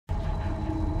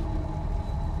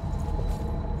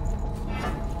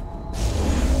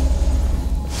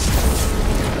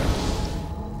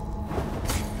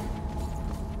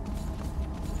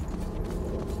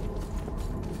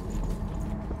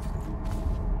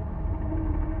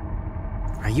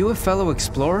you a fellow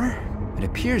explorer? It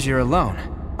appears you're alone.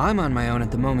 I'm on my own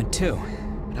at the moment too,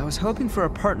 but I was hoping for a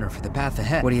partner for the path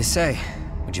ahead. What do you say?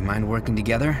 Would you mind working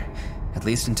together? At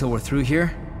least until we're through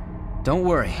here? Don't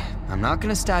worry, I'm not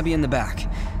gonna stab you in the back.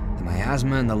 The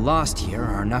miasma and the lost here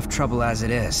are enough trouble as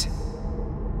it is.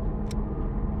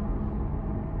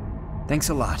 Thanks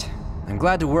a lot. I'm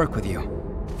glad to work with you.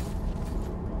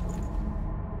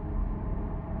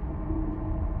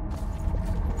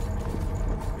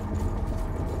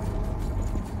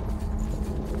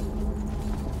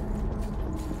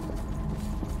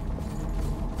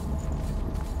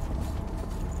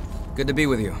 Good to be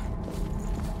with you.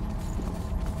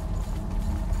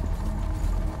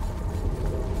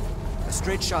 A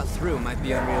straight shot through might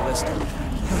be unrealistic.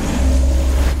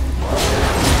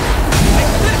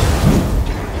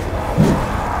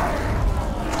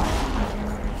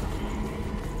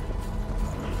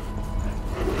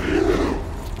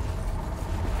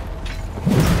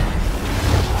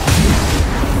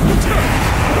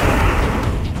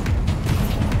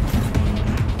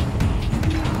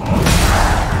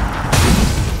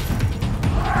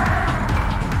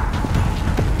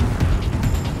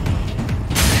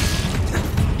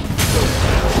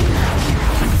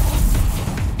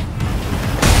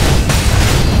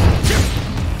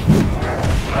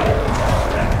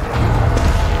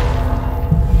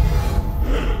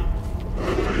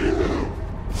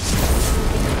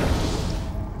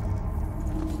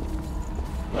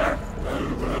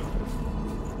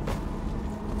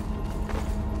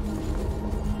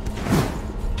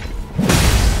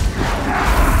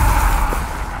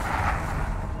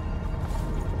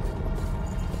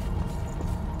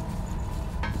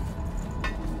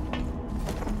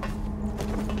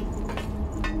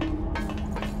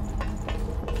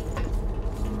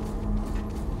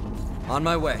 On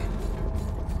my way.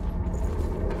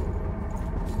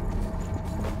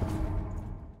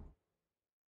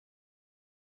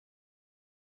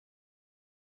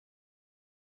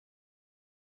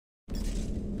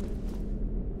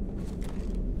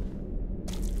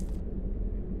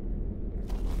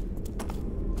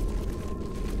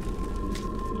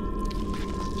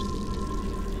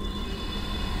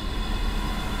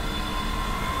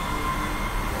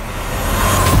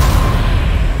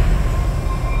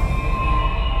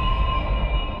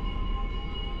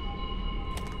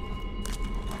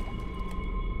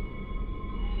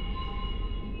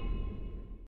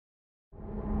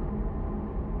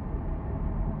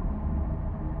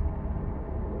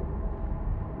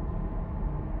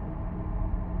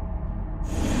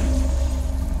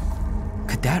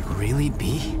 Could that really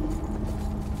be?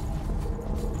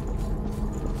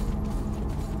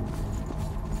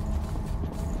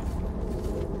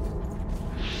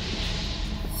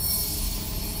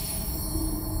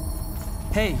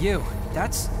 Hey, you.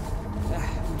 That's...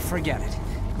 forget it.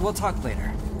 We'll talk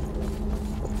later.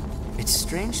 It's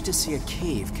strange to see a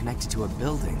cave connected to a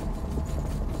building.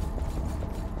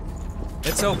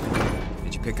 It's open.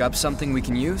 Did you pick up something we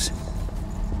can use?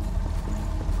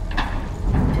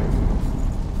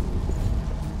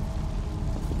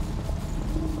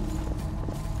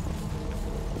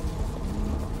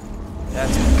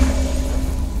 That's it.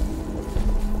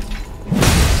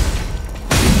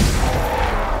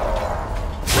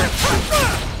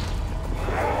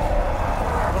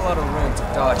 Not a lot of room to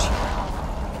dodge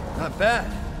here. Not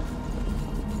bad.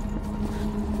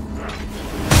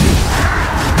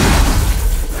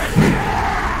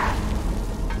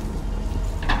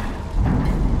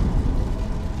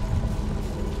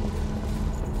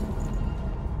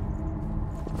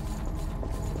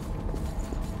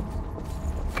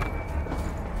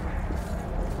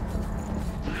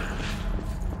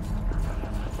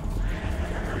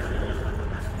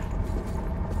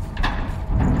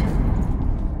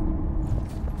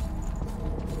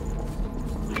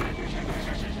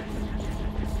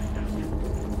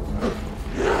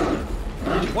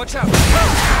 Watch out!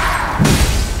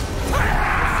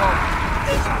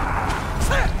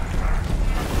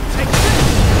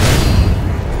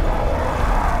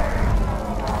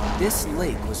 This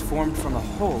lake was formed from a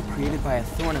hole created by a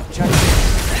thorn of judgment.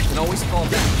 You can always fall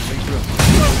down way through.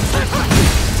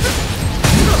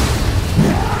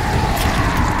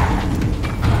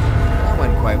 That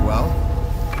went quite well.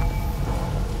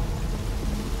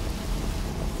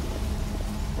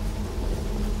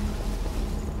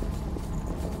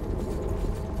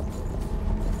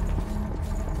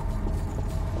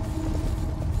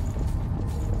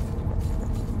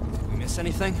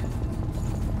 Anything?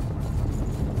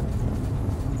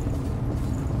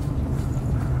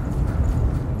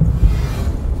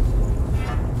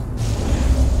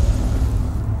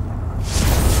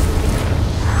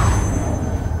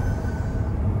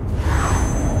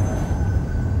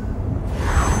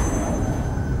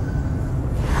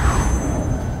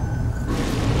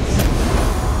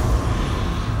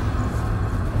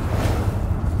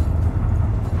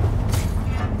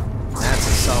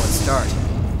 start.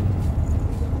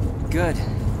 Good.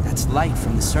 That's light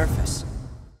from the surface.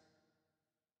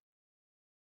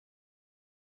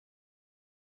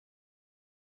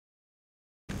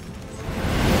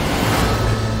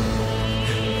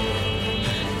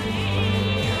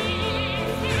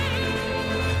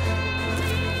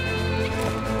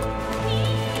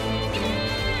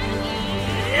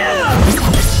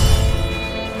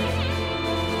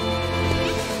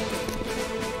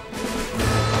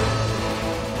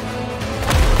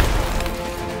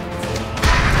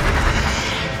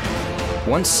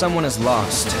 Once someone is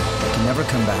lost, they can never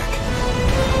come back.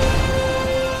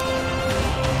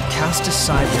 Cast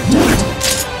aside your doubt.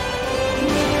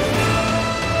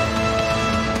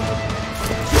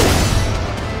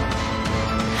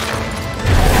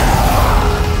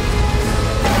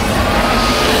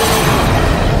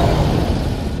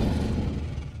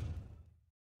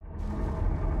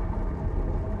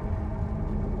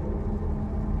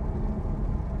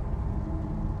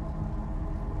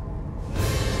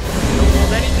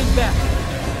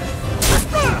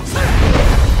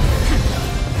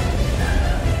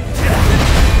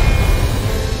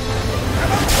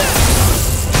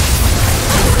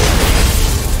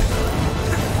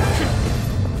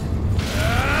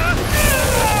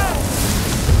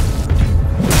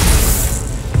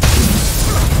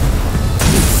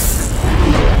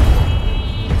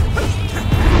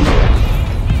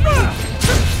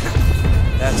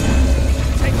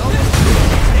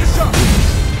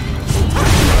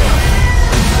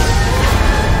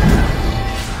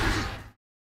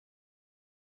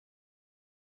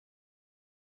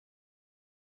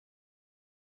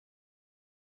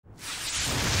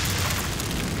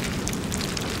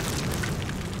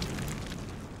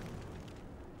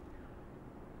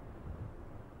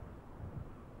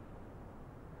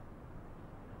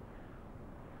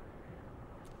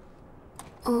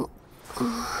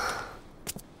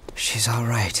 She's all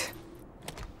right.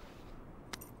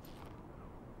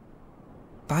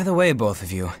 By the way, both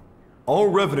of you. All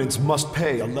revenants must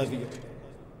pay a levy.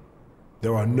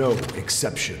 There are no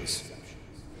exceptions.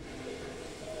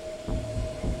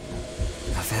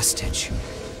 A vestige.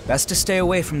 Best to stay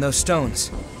away from those stones.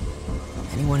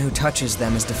 Anyone who touches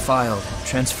them is defiled,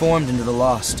 transformed into the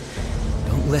lost.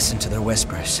 Don't listen to their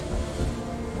whispers.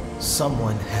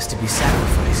 Someone has to be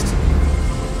sacrificed.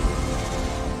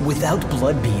 Without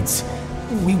blood beads,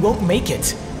 we won't make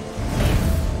it.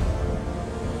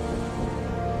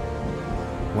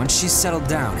 Once she's settled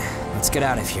down, let's get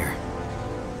out of here.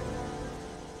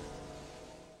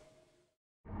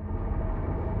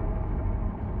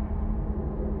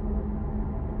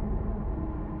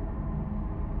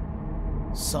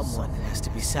 Someone has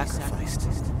to be sacrificed.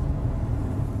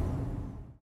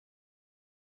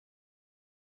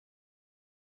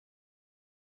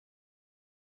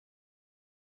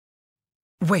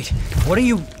 Wait, what are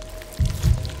you...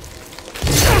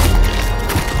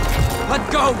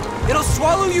 Let go! It'll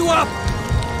swallow you up!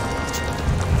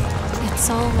 It's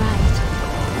all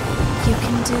right. You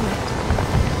can do it.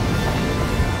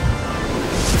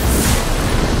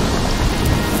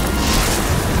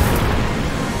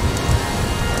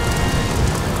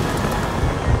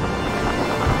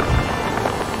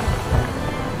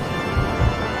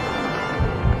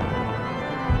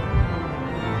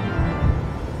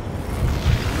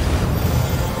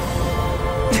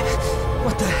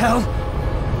 What the hell?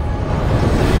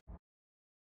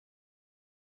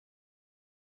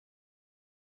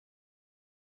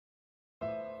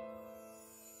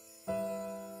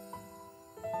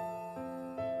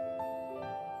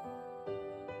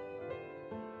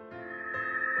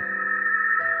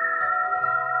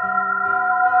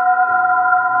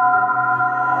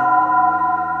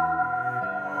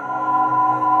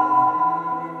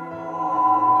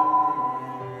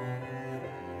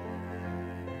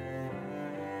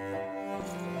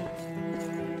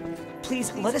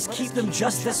 Please, let us keep them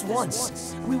just this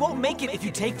once. We won't make it if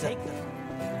you take them.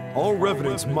 All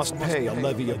revenants must pay a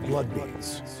levy of blood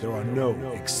beads. There are no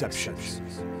exceptions.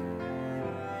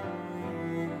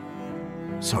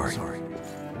 Sorry.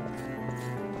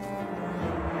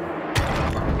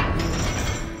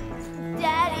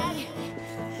 Daddy!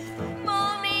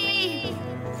 Mommy!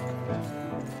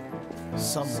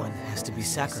 Someone has to be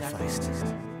sacrificed.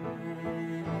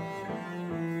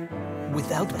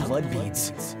 Without blood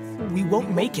beads, we won't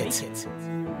make it.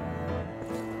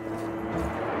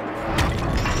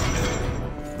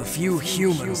 The few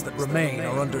humans that remain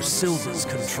are under Silver's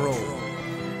control.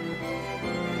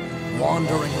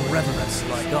 Wandering revenants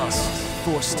like us,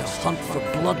 forced to hunt for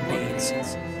blood beads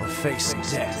or face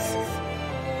death.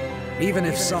 Even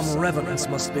if some revenants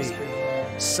must be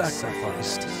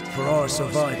sacrificed for our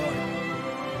survival,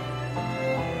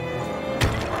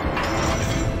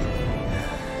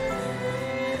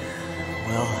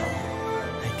 Well,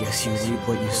 I guess you reap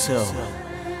what you sow,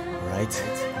 right?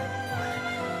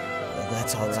 Well,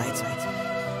 that's alright.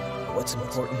 What's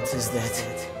important is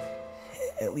that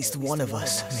at least one of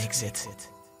us makes it.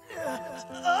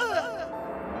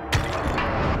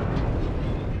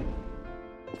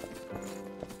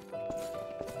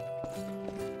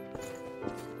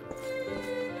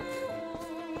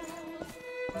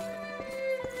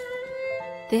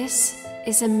 This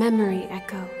is a memory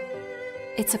echo.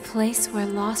 It's a place where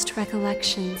lost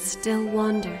recollections still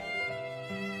wander.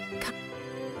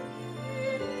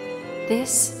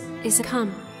 This is a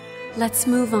come. Let's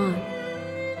move on.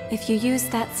 If you use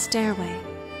that stairway,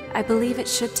 I believe it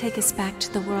should take us back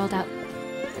to the world out.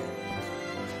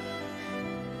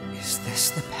 Is this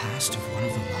the past of one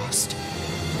of the lost?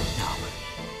 No.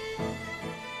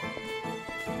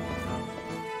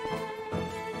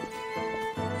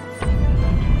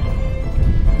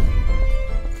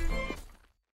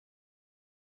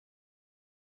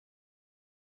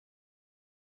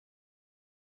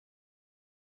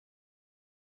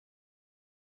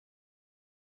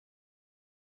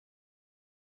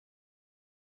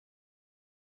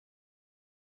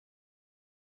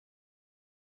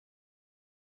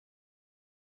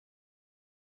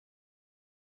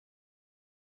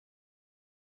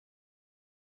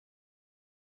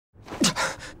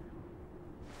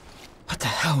 What the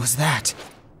hell was that?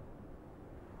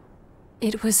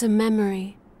 It was a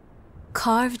memory,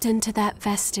 carved into that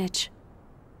vestige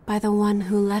by the one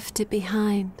who left it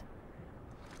behind.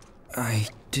 I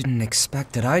didn't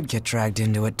expect that I'd get dragged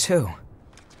into it too.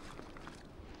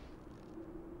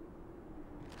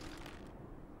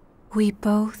 We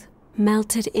both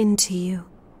melted into you.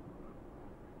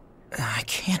 I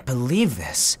can't believe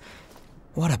this.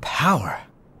 What a power.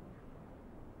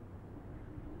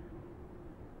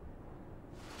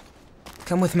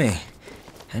 Come with me.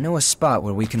 I know a spot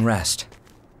where we can rest.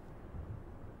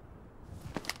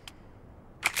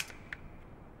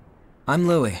 I'm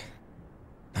Louis.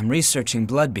 I'm researching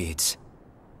blood beads.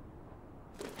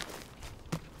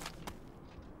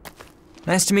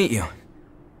 Nice to meet you.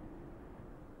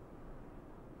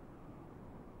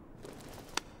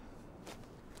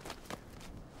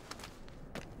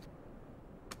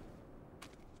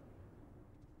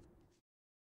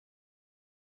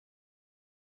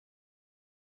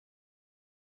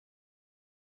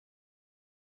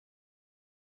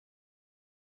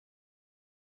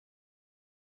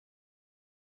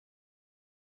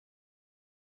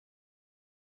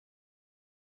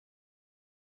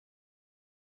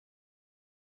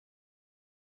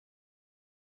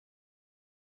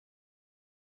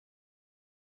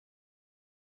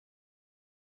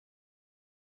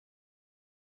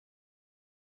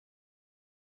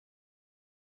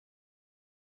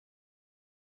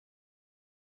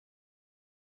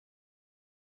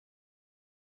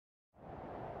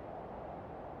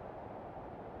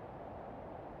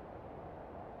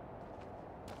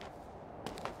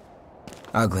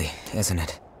 Ugly, isn't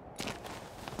it?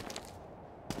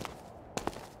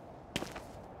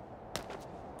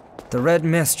 The red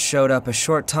mist showed up a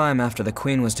short time after the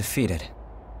Queen was defeated.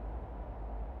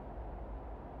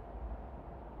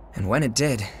 And when it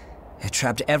did, it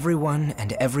trapped everyone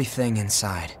and everything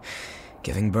inside,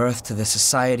 giving birth to the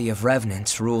Society of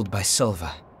Revenants ruled by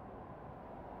Silva.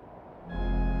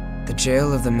 The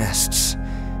Jail of the Mists.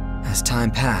 As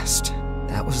time passed,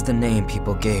 that was the name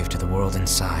people gave to the world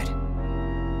inside.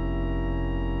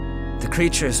 The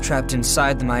creatures trapped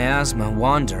inside the miasma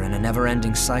wander in a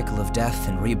never-ending cycle of death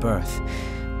and rebirth,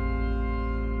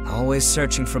 always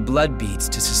searching for blood beads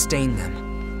to sustain them.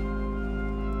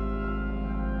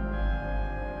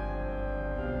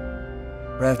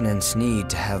 Revenants need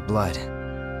to have blood.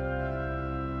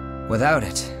 Without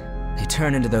it, they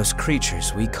turn into those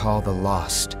creatures we call the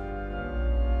Lost.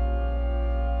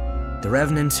 The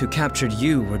Revenants who captured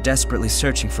you were desperately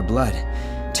searching for blood,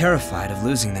 terrified of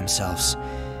losing themselves.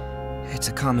 It's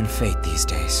a common fate these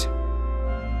days.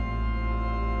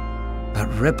 But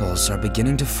ripples are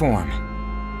beginning to form.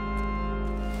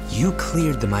 You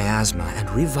cleared the miasma and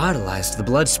revitalized the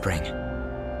blood spring.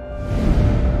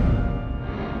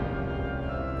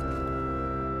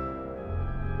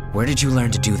 Where did you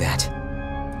learn to do that?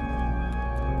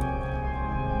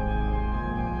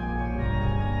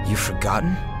 You've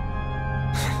forgotten?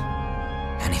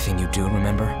 Anything you do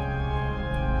remember?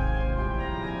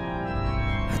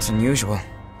 That's unusual,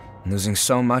 losing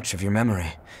so much of your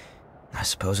memory. I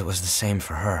suppose it was the same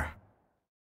for her.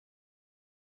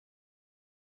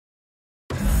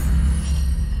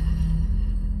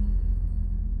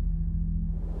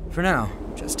 For now,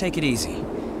 just take it easy.